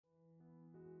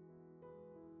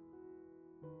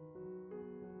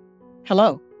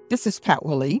Hello, this is Pat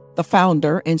Willie, the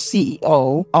founder and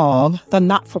CEO of the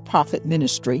not-for-profit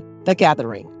ministry, The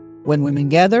Gathering. When women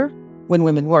gather, when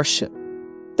women worship.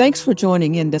 Thanks for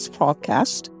joining in this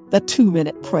podcast, The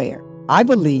 2-Minute Prayer. I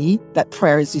believe that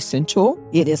prayer is essential,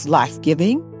 it is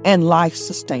life-giving and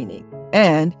life-sustaining,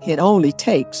 and it only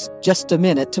takes just a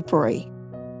minute to pray.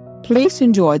 Please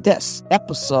enjoy this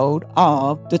episode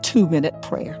of The 2-Minute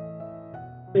Prayer.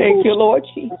 Thank you, Lord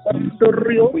Jesus.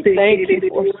 We thank you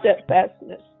for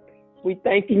steadfastness. We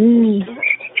thank you for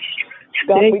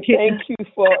God, we thank you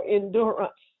for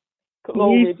endurance.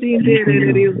 Glory be to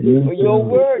you. For your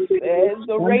word says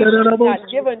the race is not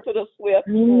given to the swift,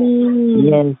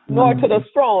 nor to the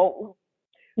strong,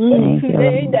 but to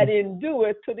they that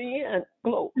endureth to the end.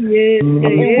 Glory.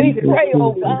 And we pray,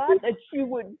 oh God, that you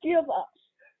would give us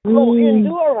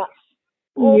endurance.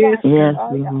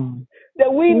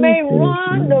 That we may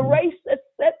run the race that's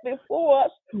set before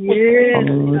us. We pray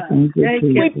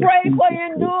for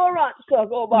endurance.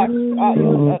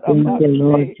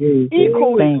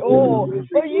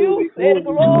 For you said,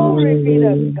 glory be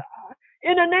to God.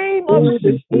 In the name of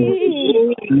Jesus,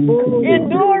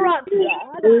 endurance,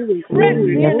 God,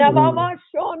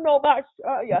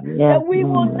 that we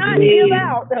will not give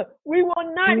out, we will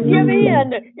not give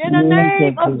in the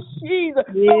name of Jesus,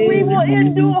 but we will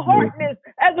endure hardness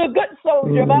as a good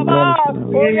soldier. In the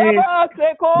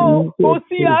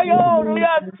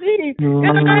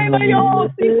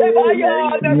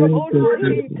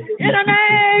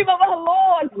name of our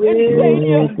Lord and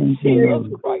Savior,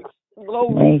 Jesus Christ.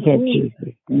 Glory. Thank you,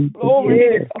 Jesus.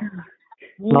 Glory.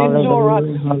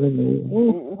 Endurance.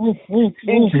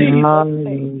 In Jesus'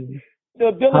 name. The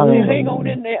ability to hang on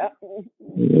in there.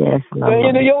 Yes, Lord.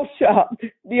 In the Yosha,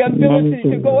 the ability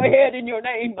to go ahead in your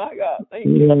name, my God. Thank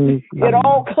you. It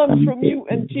all comes from you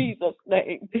in Jesus'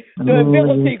 name. The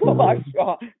ability,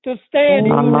 Masha, to stand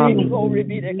in your name, glory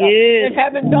be to God. And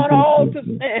having done all to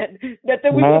stand, that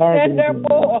we will stand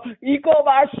therefore,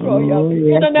 ecobas,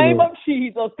 in the name of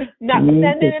Jesus, not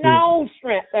standing in our own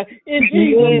strength, in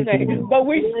Jesus' name, but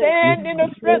we stand in the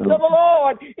strength of the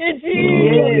Lord, in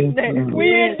Jesus' name.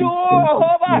 We endure,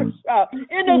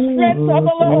 in the strength of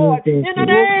the Lord, in the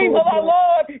name of our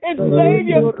Lord and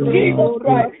Savior Jesus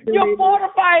Christ. You're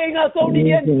fortifying us on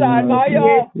the inside,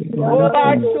 Maya. In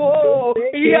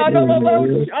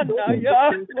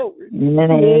the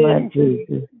name of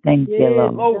Jesus. Thank you,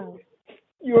 Lord.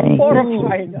 You're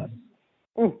fortifying us.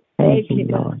 Thank you,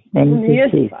 Lord. Thank you,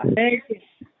 Jesus.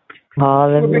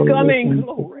 Hallelujah. We're becoming,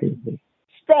 glory,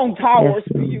 strong towers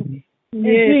for you. In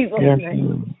Jesus'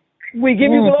 name. We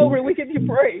give you glory. We give you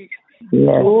praise.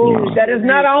 Yes, that is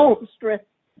not our own strength.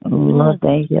 Thank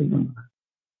you, Lord.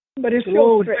 But it's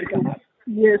your strength, God.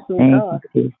 Yes, Lord.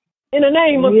 In the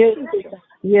name of Jesus.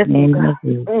 Yes, Lord.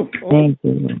 Thank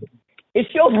you, Lord.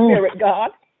 It's your spirit,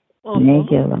 God.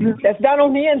 Thank you, Lord. That's not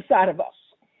on the inside of us.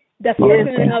 That's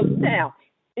working in us now.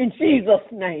 In Jesus'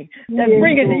 name. That's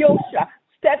bringing the Yosha,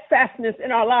 steadfastness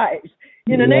in our lives.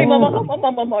 In the name of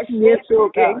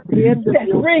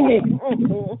that's bringing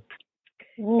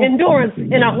endurance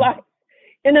in our life.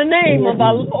 In the name of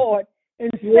our Lord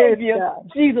and Savior,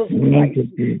 Jesus Christ.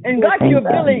 And God, you're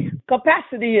building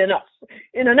capacity in us.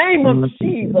 In the name of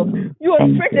Jesus, you are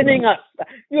strengthening us.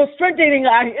 You're strengthening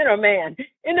our inner man.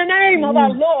 In the name of our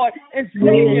Lord and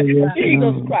Savior,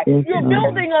 Jesus Christ. You're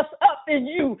building us up in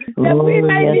you that we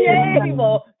may be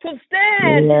able to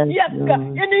stand, yes, God,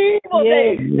 in the evil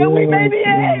day, that we may be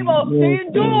able to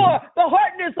endure the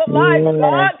hardness of life,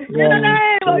 God. In the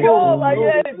name of your Lord.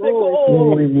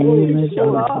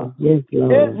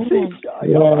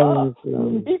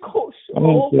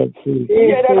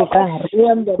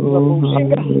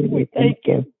 We thank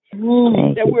you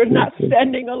that we're not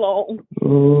standing alone.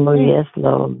 Oh, yes,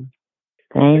 Lord.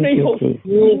 Thank you, Jesus.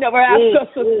 You never asked us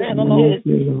to stand alone.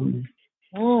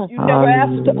 You never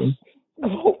asked us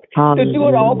to do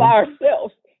it all by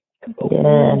ourselves.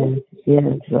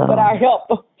 Yes, Lord. But our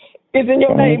help is in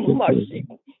your name, Masha.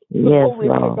 Yes, Lord.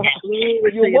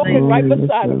 You're walking right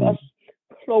beside of us.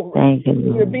 Glory. Thank you,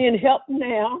 Lord. We're being helped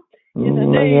now in the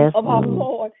name of our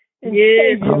Lord and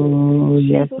Savior,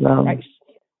 Jesus Christ.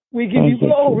 We give you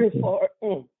glory for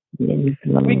it.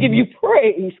 We give you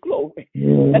praise, glory.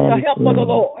 That's the help of the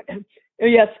Lord.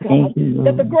 Yes, God.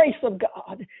 That the grace of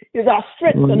God is our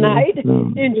strength tonight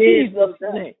in Jesus'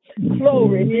 name.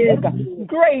 Glory to God.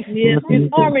 Grace is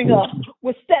arming us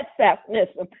with steadfastness.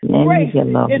 Grace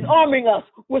is arming us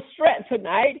with strength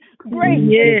tonight. Grace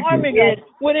is arming us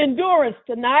with endurance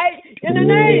tonight in the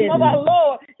name of our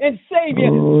Lord and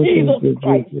Savior, Jesus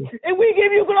Christ. And we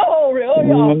give you glory. Oh,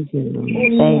 y'all.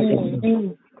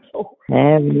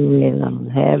 Have your way, Lord.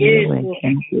 Have your way.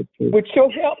 Thank you, Jesus. With your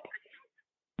help,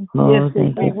 Oh,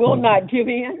 thank We you. will not give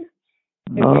in,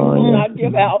 and we will not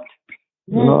give out.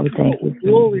 Oh, thank you.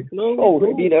 Glory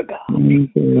be to God.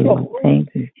 Thank you, Lord. Thank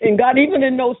you. And God, even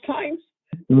in those times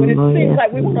when it Oh, seems yes,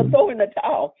 like we want to Lord. throw in the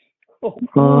towel, Oh,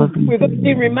 thank we're going to be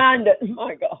you, Lord. reminded,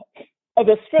 my God, of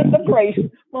the strength of grace.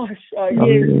 Masha, Oh, yes,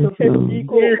 Lord.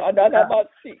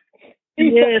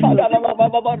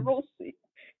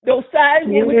 Those times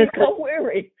when we become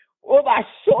weary. Oh, my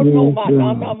short, yes, no, my,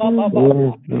 Lord. my, my, my, Yes, my,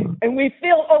 Lord. and we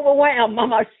feel overwhelmed,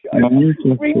 Mama. Thank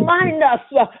you, Remind us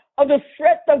of the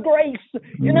strength of grace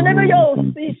in the name of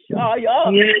Yosha,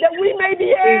 that we may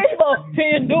be able to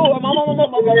endure,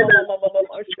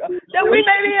 that we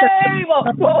may be able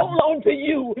to hold on to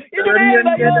you in the name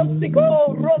of Yosha,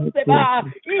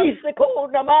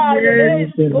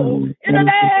 in the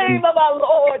name of our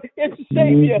Lord and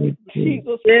Savior,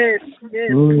 Jesus.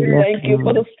 Thank you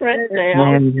for the strength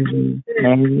now.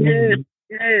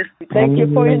 Thank you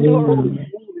for endurance.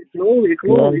 Glory.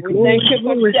 Thank you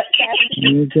for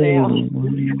steadfastness now.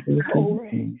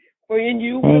 Glory. For in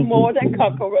you we're more than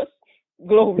conquerors.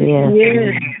 Glory.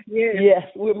 Yes,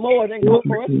 we're more than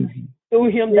conquerors through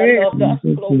him that loved us.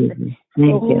 Glory. Thank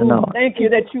you, Lord. Thank you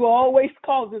that you always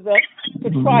causes us to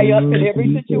triumph in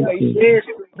every situation.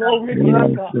 Glory be to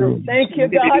God. Thank you,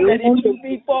 God, that if you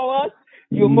be for us,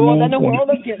 you're more than the world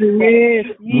against us.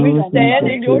 We stand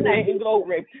in your name,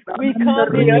 glory. We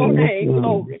come in your name,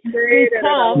 glory. We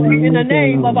come in the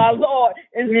name of our Lord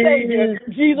and Savior,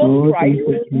 Jesus Christ.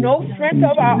 No strength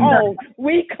of our own.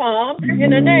 We come in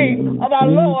the name of our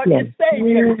Lord and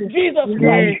Savior, Jesus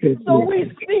Christ. So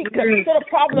we speak to the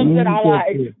problems in our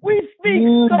lives. We speak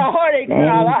to the heartaches in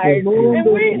our lives. And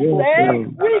we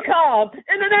say, we come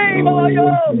in the name of our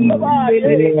Lord. We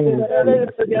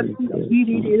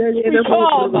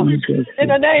come in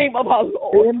the name of our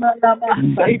Lord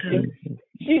and Savior,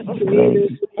 Jesus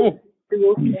Christ.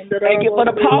 Thank you for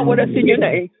the power that's in your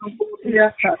name.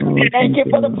 Thank you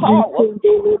for the power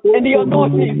and the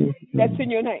anointing that's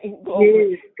in your name.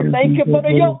 Glory. Thank you for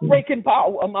the yoke breaking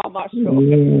power, Mama.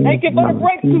 Thank you for the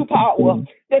breakthrough power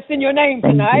that's in your name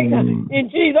tonight. In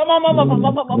Jesus,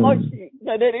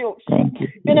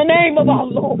 in the name of our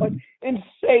Lord and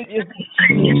Savior,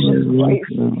 Jesus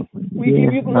Christ, we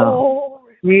give you glory.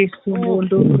 We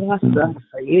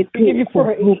give you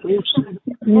praise.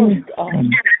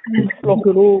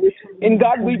 In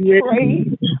God we pray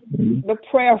the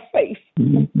prayer of faith.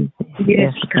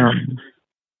 Yes, God.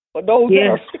 For those that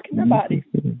are sick in their bodies.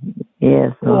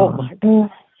 Yes, Lord. Oh my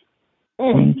God.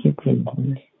 Thank you,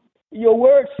 Jesus. Your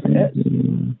word says,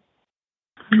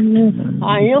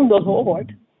 I am the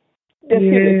Lord.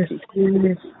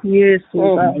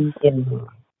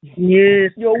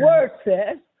 Yes. Your word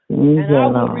says, and I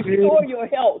will restore your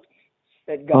health,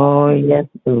 said God. Oh, yes,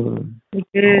 Lord.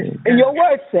 And your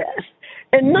word says,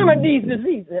 and none of these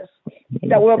diseases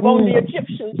that were upon the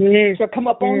Egyptians shall come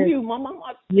upon you, Mama.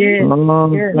 Oh,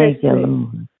 thank you,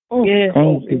 Lord.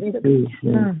 Thank you, Jesus.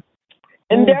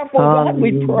 And therefore, God,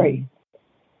 we pray.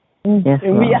 Yes,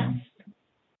 and we ask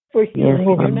for healing in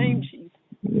your name, Jesus.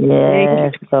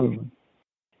 Yes, Lord.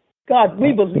 God,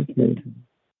 we believe it.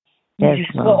 Yes,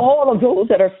 for all of those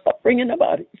that are suffering in their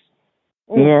bodies.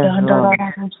 Yes, Lord.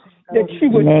 That you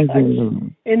would touch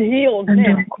and heal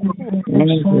now.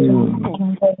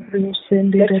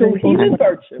 That your healing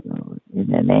virtue in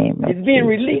the name is being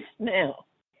released now.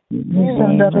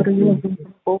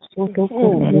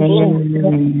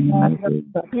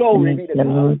 Glory be to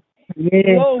God.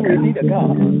 Glory be to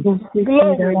God.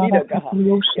 Glory be to God.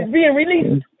 It's being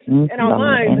released in our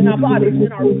minds, in our bodies,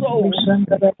 in our souls.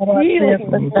 Healing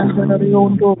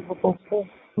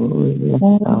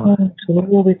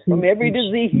from every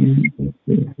disease.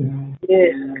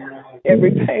 Yes.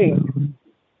 Every pain.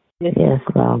 Yes,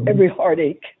 Lord. Every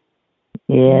heartache.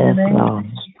 Yes, Lord.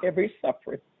 Every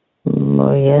suffering.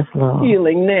 Oh, yes, Lord.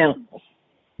 Healing now.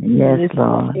 Yes,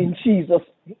 Lord. In Jesus'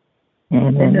 name.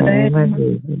 In the name of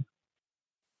Jesus.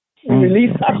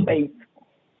 Release our faith.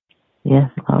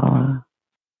 Yes, Lord.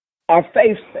 Our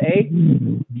faith say,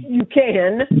 you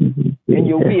can and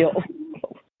you will.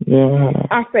 Yes.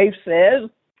 Our faith says,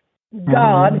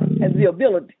 God has the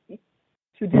ability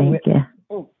to do it.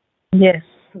 Yes.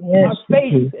 Our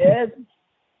faith says,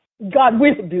 God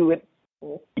will do it.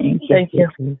 Thank you.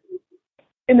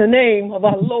 In the name of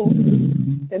our Lord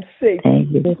and Savior,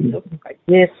 Jesus Christ.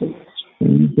 Yes.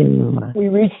 We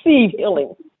receive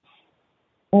healing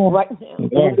right now.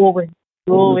 Yes. Glory.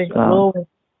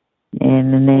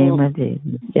 In the name of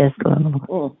Jesus. Yes,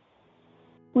 Lord.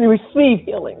 We receive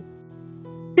healing.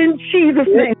 In Jesus'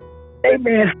 name.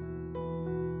 Amen.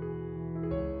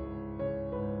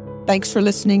 Thanks for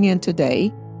listening in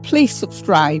today. Please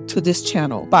subscribe to this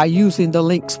channel by using the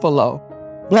links below.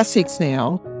 Blessings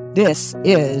now. This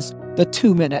is the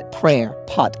 2 Minute Prayer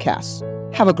Podcast.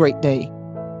 Have a great day.